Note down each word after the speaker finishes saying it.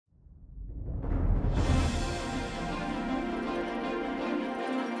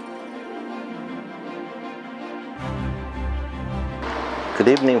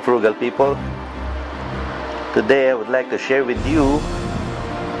Good evening, frugal people. Today I would like to share with you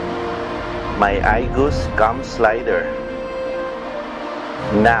my Cam Slider.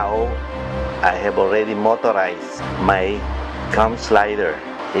 Now I have already motorized my Cam Slider.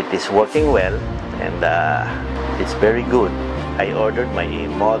 It is working well and it's very good. I ordered my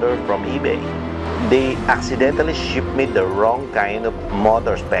motor from eBay. They accidentally shipped me the wrong kind of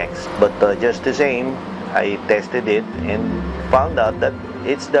motor specs, but just the same, I tested it and found out that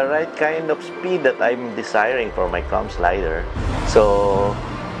it's the right kind of speed that I'm desiring for my Cam Slider. So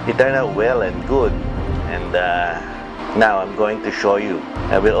it turned out well and good, and now I'm going to show you.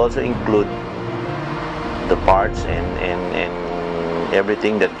 I will also include the parts and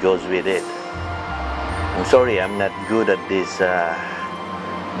everything that goes with it. I'm sorry I'm not good at this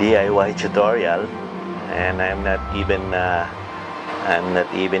DIY tutorial, and I'm not even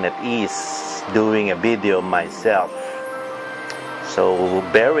at ease doing a video myself. So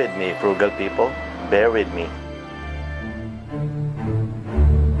bear with me, frugal people, bear with me.